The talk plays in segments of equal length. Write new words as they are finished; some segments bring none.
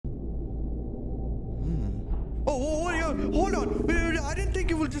Hold on. I didn't think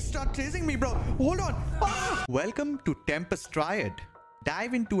you will just start chasing me, bro. Hold on. Ah! Welcome to Tempus Triad.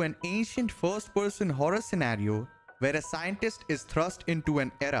 Dive into an ancient first-person horror scenario where a scientist is thrust into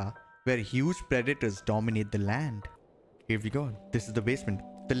an era where huge predators dominate the land. Here we go. This is the basement.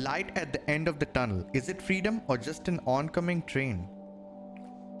 The light at the end of the tunnel. Is it freedom or just an oncoming train?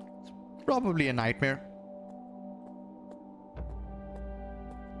 It's probably a nightmare.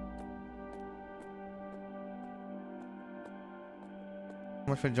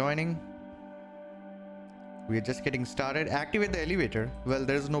 Much for joining. We are just getting started. Activate the elevator. Well,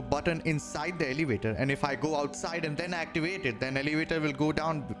 there's no button inside the elevator, and if I go outside and then activate it, then elevator will go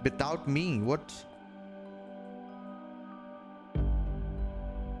down without me. What?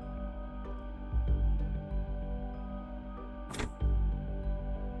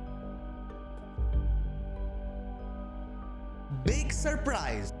 Big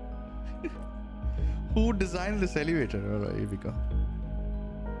surprise. Who designed this elevator? All right, here we go.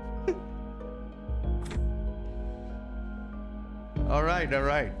 All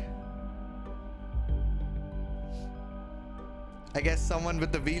right. I guess someone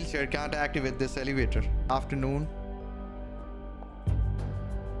with the wheelchair can't activate this elevator. Afternoon.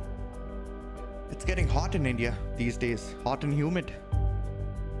 It's getting hot in India these days. Hot and humid.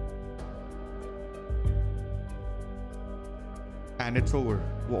 And it's over.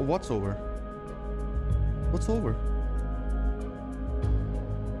 What's over? What's over?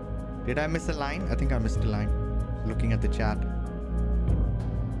 Did I miss a line? I think I missed a line. Looking at the chat.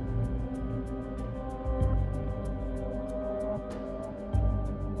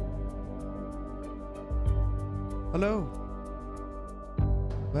 Hello.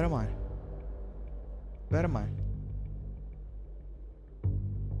 Where am I? Where am I?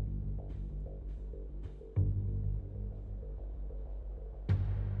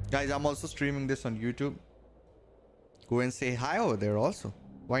 Guys, I'm also streaming this on YouTube. Go and say hi over there also.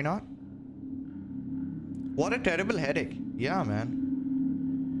 Why not? What a terrible headache. Yeah, man.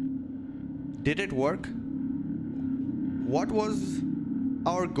 Did it work? What was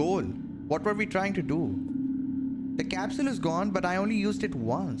our goal? What were we trying to do? The capsule is gone, but I only used it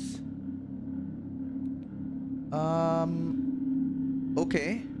once.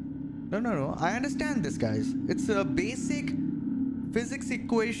 Okay. No. I understand this, guys. It's a basic physics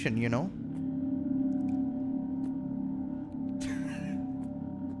equation, you know.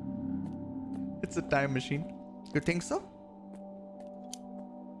 It's a time machine. You think so?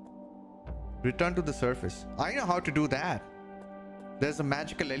 Return to the surface. I know how to do that. There's a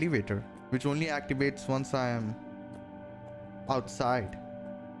magical elevator which only activates once I am outside,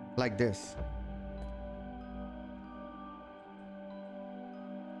 like this.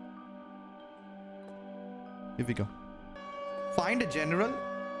 Here we go. Find a general.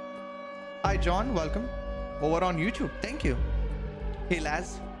 Hi John, welcome. Over on YouTube. Thank you. Hey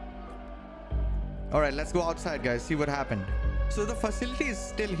Laz. Alright, let's go outside, guys. See what happened. So the facility is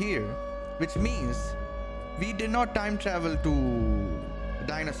still here, which means we did not time travel to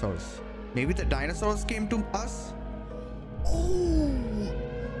dinosaurs. Maybe the dinosaurs came to us? Oh,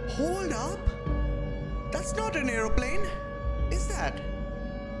 hold up. That's not an aeroplane. Is that?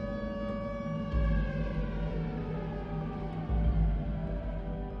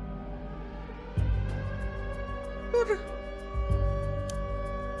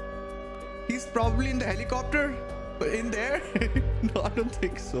 He's probably in the helicopter. In there? No, I don't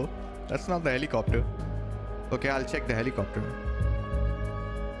think so. That's not the helicopter. Okay, I'll check the helicopter.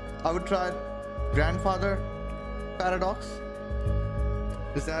 I would try grandfather paradox.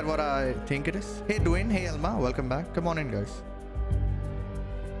 Is that what I think it is? Hey Dwayne, hey Elma, welcome back. Come on in, guys.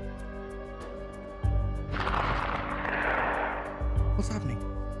 What's happening?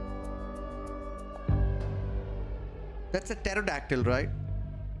 That's a pterodactyl, right?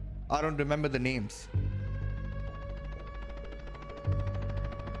 I don't remember the names.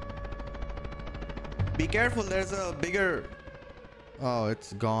 Be careful, there's a bigger... Oh,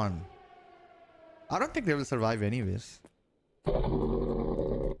 it's gone. I don't think they will survive anyways.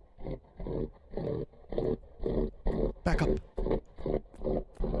 Back up.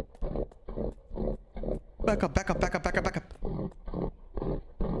 Back up, back up, back up, back up, back up.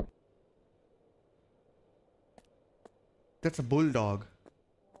 That's a bulldog.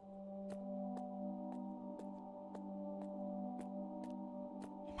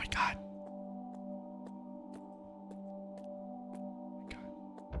 Oh my god.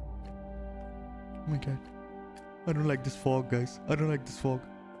 Oh my god. I don't like this fog, guys. I don't like this fog.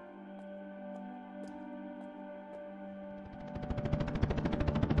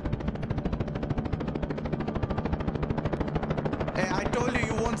 Hey, I told you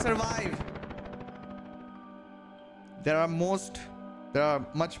you won't survive. There are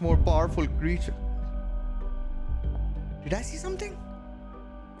much more powerful creatures. Did I see something?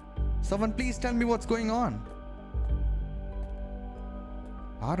 Someone please tell me what's going on.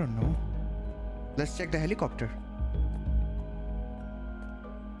 I don't know. Let's check the helicopter.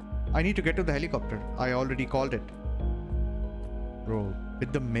 I need to get to the helicopter. I already called it. Bro,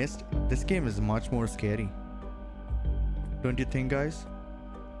 with the mist, this game is much more scary. Don't you think, guys?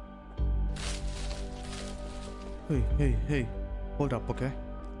 Hey. Hold up, okay?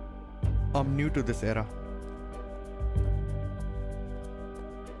 I'm new to this era.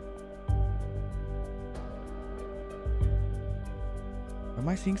 Am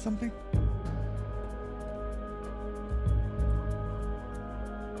I seeing something?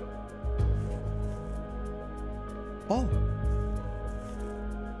 Oh.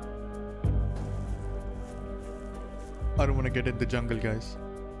 I don't want to get in the jungle, guys.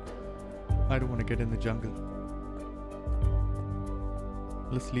 I don't want to get in the jungle.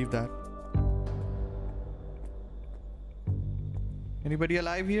 Let's leave that. Anybody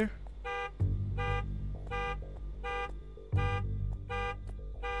alive here?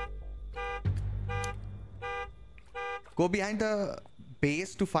 Go behind the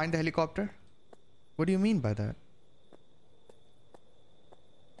base to find the helicopter? What do you mean by that?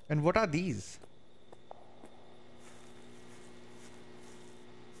 And what are these?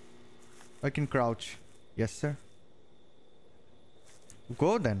 I can crouch. Yes, sir.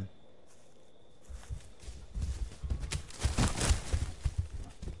 Go then.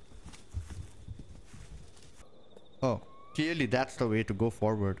 Oh, clearly that's the way to go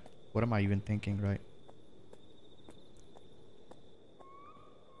forward. What am I even thinking, right?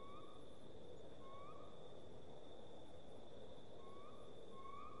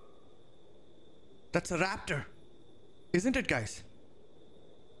 That's a raptor. Isn't it, guys?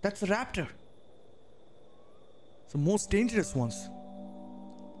 That's a raptor. It's the most dangerous ones.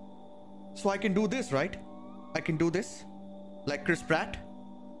 So I can do this, right? I can do this like Chris Pratt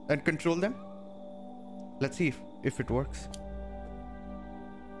and control them. Let's see if it works.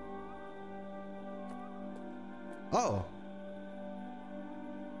 Oh.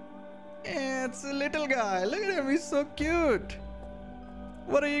 Yeah, it's a little guy. Look at him. He's so cute.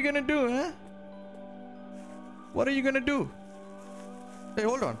 What are you gonna do, huh? What are you gonna do? Hey,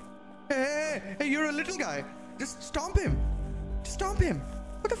 hold on. Hey, you're a little guy. Just stomp him. Stomp him.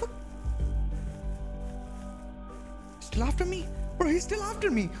 What the fuck? Still after me? Bro, he's still after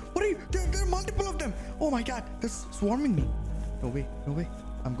me. What are you? There are multiple of them. Oh my god, they're swarming me. No way.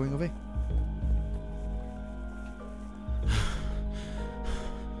 I'm going away.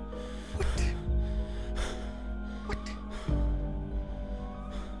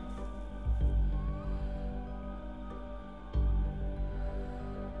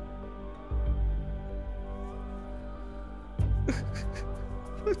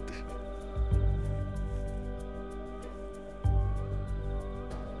 What?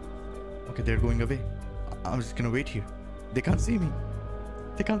 Okay, they're going away. I'm just gonna wait here. They can't see me.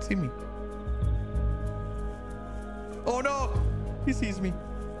 They can't see me. Oh no! He sees me.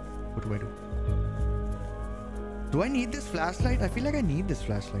 What do I do? Do I need this flashlight? I feel like I need this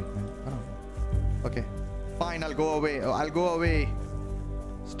flashlight, man. I don't know. Okay. Fine, I'll go away. I'll go away.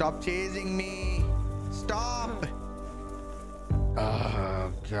 Stop chasing me. Stop!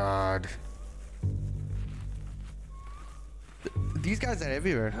 Oh, God. These guys are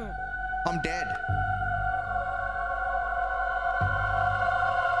everywhere. I'm dead.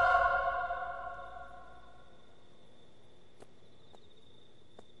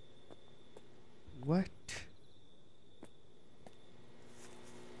 What?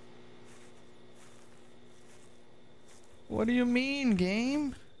 What do you mean,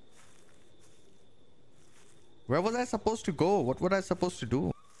 game? Where was I supposed to go? What was I supposed to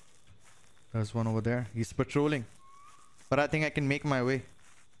do? There's one over there. He's patrolling. But I think I can make my way.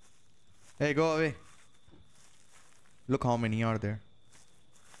 Hey, go away. Look how many are there.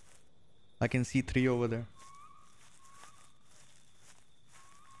 I can see 3 over there.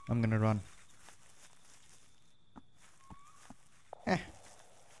 I'm gonna run.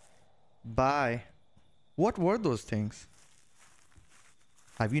 Bye. What were those things?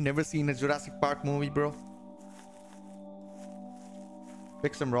 Have you never seen a Jurassic Park movie, bro?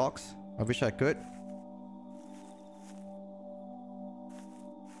 Pick some rocks. I wish I could.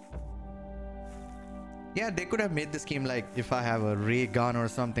 Yeah, they could have made this game like if I have a ray gun or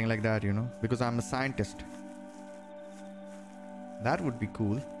something like that, you know, because I'm a scientist. That would be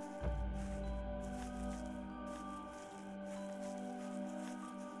cool.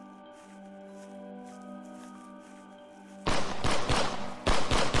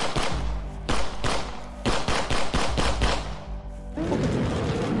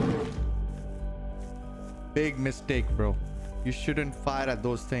 big mistake, bro. You shouldn't fire at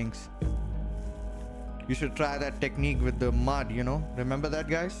those things. You should try that technique with the mud, you know? Remember that,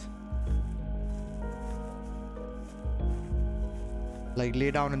 guys? Like lay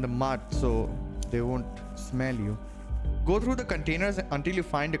down in the mud so they won't smell you. Go through the containers until you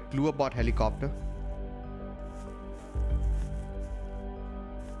find a clue about helicopter.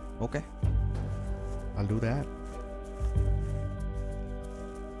 Okay. I'll do that.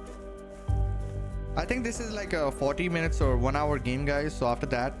 I think this is like a 40 minutes or 1 hour game, guys. So after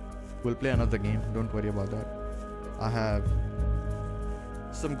that, we'll play another game. Don't worry about that. I have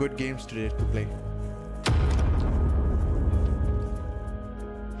some good games today to play.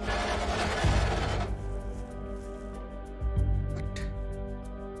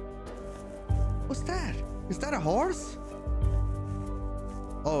 What's that? Is that a horse?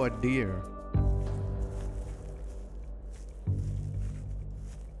 Oh, a deer.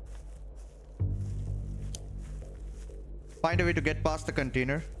 Find a way to get past the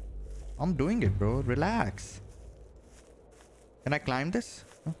container. I'm doing it, bro. Relax. Can I climb this?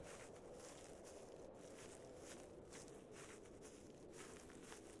 No?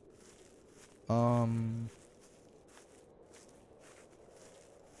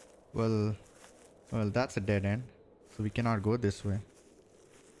 Well, that's a dead end. So we cannot go this way.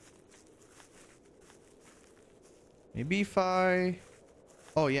 Maybe if I...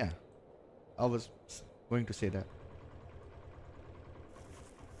 Oh, yeah. I was going to say that.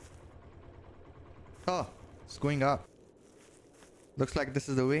 Oh, it's going up. Looks like this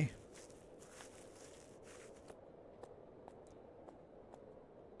is the way.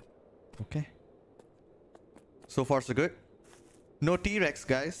 Okay. So far, so good. No T-Rex,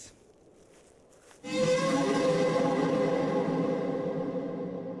 guys.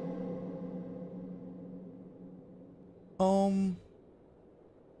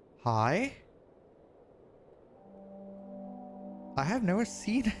 Hi? I have never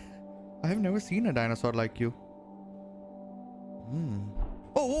seen a dinosaur like you.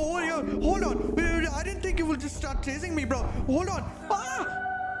 Oh, yeah. Hold on. Wait, I didn't think you would just start chasing me, bro. Hold on. Ah!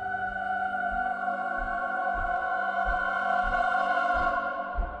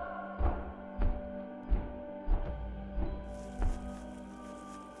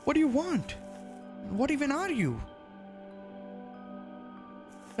 What do you want? What even are you?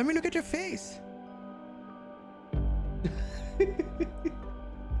 Let me look at your face.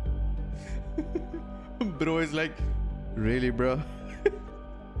 Bro is like, really, bro?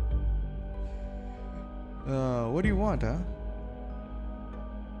 What do you want, huh?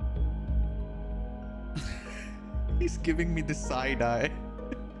 He's giving me the side eye.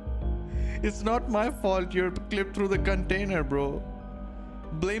 It's not my fault you're clipped through the container, bro.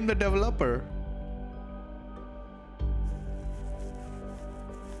 Blame the developer.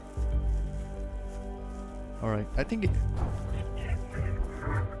 All right, I think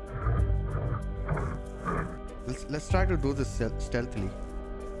let's try to do this stealthily.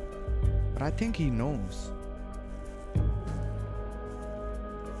 But I think he knows.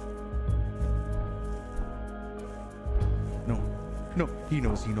 No, he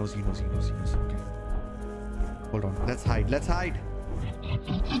knows. Okay. Hold on. Let's hide.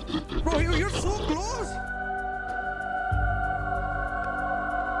 Bro, you're so close.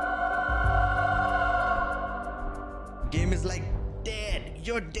 Game is like dead.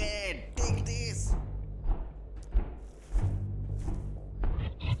 You're dead. Take this.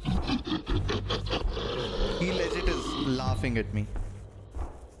 He legit is laughing at me.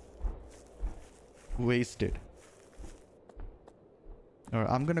 Wasted. Alright,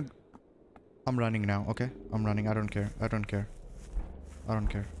 I'm running now, okay? I'm running. I don't care.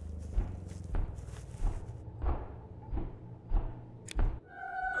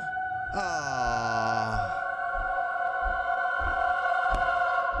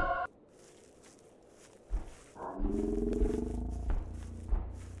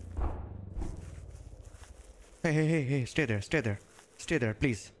 Hey, stay there,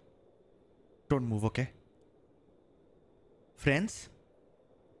 please. Don't move, okay? Friends,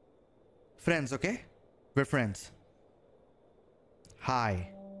 okay? We're friends.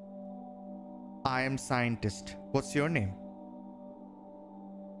 Hi. I am scientist. What's your name?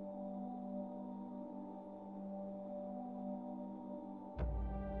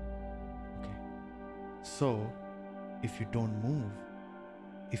 Okay. So, if you don't move,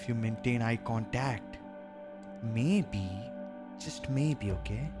 if you maintain eye contact, maybe, just maybe,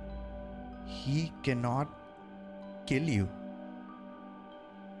 okay, he cannot kill you.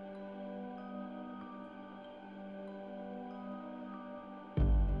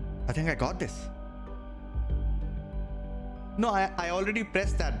 I think I got this. No, I already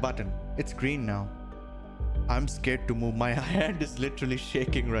pressed that button. It's green now. I'm scared to move. My hand is literally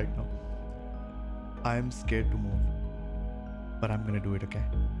shaking right now. I'm scared to move. But I'm gonna do it, okay?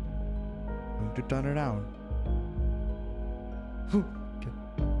 I'm going to turn around. Okay.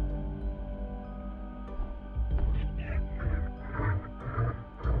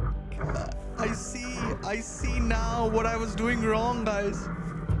 I see now what I was doing wrong, guys.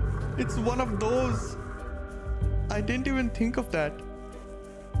 It's one of those. I didn't even think of that.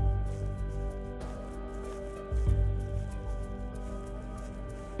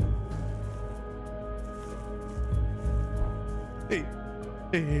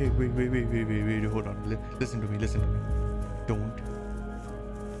 Hey, wait, hold on. Listen to me. Don't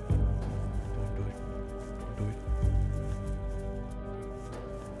do it. Don't do it.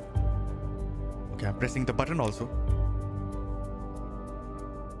 Okay, I'm pressing the button also.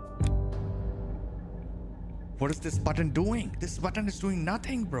 What is this button doing? This button is doing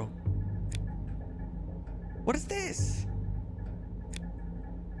nothing, bro. What is this?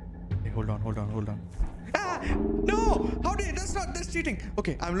 Hey, hold on. Ah! No! That's cheating.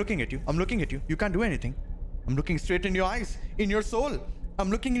 Okay, I'm looking at you. You can't do anything. I'm looking straight in your eyes. In your soul. I'm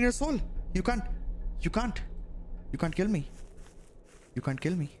looking in your soul. You can't kill me. You can't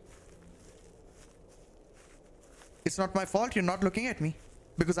kill me. It's not my fault you're not looking at me.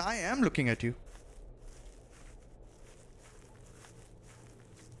 Because I am looking at you.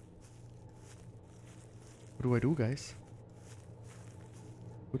 What do I do, guys?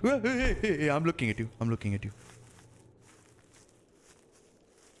 Hey, I'm looking at you.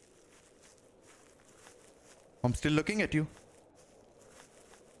 I'm still looking at you.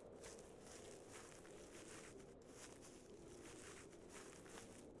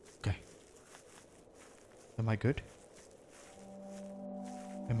 Okay. Am I good?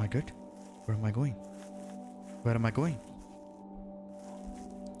 Where am I going?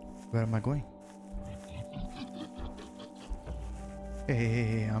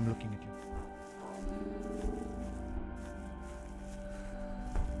 Hey, I'm looking at you.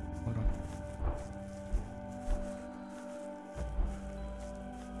 Hold on.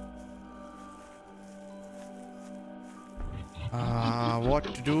 What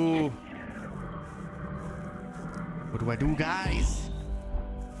to do? What do I do, guys?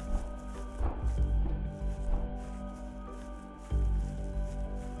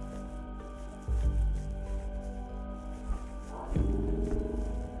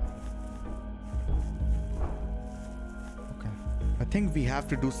 I think we have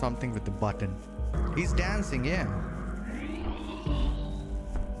to do something with the button. He's dancing, yeah.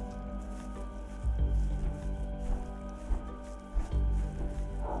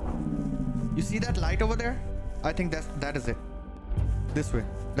 You see that light over there? I think that is it. This way.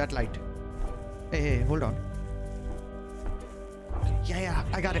 That light. Hey, hold on. Yeah,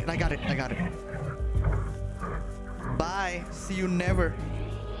 I got it. Bye. See you never.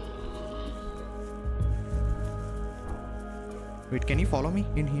 Wait, can you follow me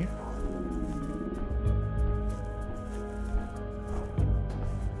in here?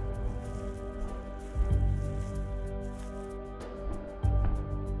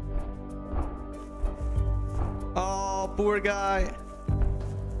 Oh, poor guy.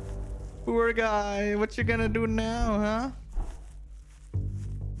 What you gonna do now, huh?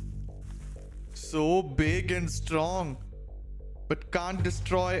 So big and strong, but can't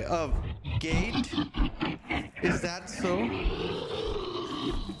destroy a gate? Is that so?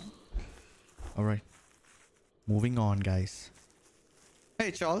 Alright. Moving on, guys.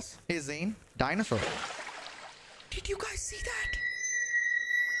 Hey, Charles. Hey, Zane. Dinosaur. Did you guys see that?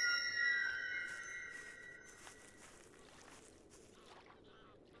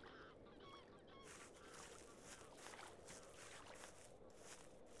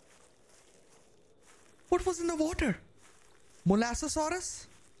 What was in the water? Molassosaurus?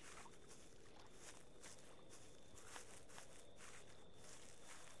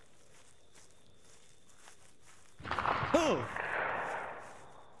 Oh!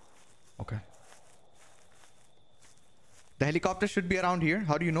 Okay. The helicopter should be around here.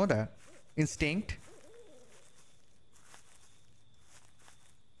 How do you know that? Instinct?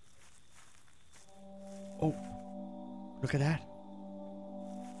 Oh. Look at that.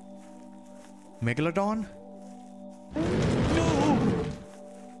 Megalodon? No!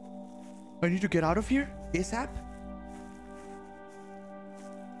 I need to get out of here ASAP.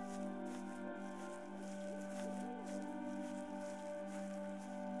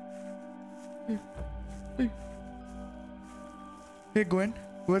 Hey Gwen,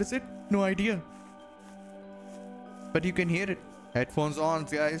 where is it? No idea. But you can hear it. Headphones on,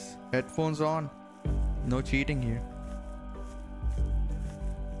 guys. Headphones on. No cheating here.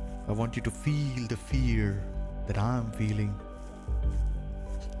 I want you to feel the fear that I'm feeling.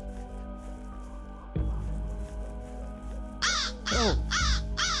 Oh!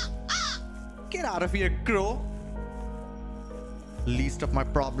 Get out of here, crow! Least of my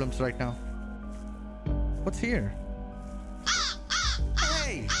problems right now. What's here?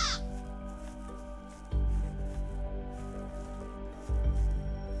 Hey!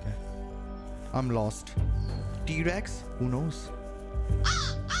 Okay. I'm lost. T-Rex? Who knows?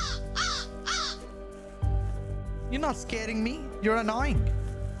 You're not scaring me. You're annoying.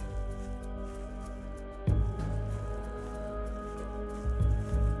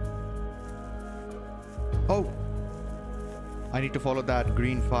 Oh. I need to follow that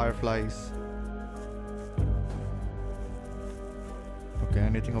green fireflies. Okay,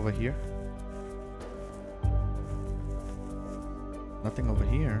 anything over here? Nothing over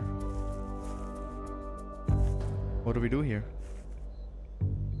here. What do we do here?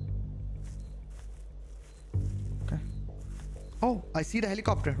 Okay. Oh, I see the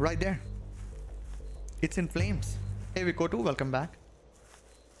helicopter right there. It's in flames. Hey, Vikotu, welcome back.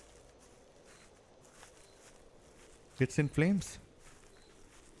 It's in flames.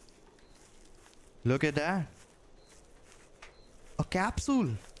 Look at that. A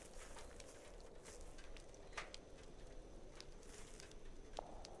capsule.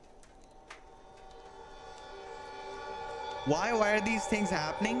 Why are these things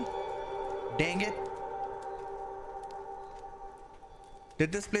happening? Dang it.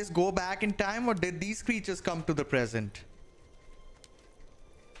 Did this place go back in time, or did these creatures come to the present?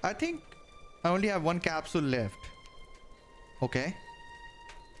 I think I only have one capsule left. Okay.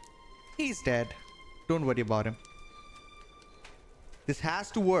 He's dead. Don't worry about him. This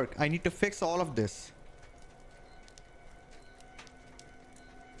has to work. I need to fix all of this.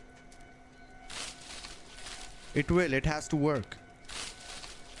 It will. It has to work.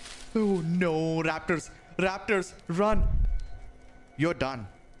 Oh no, raptors. Raptors, run. You're done.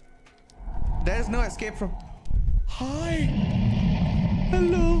 There is no escape from... Hi.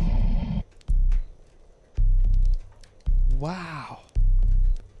 Hello. Wow.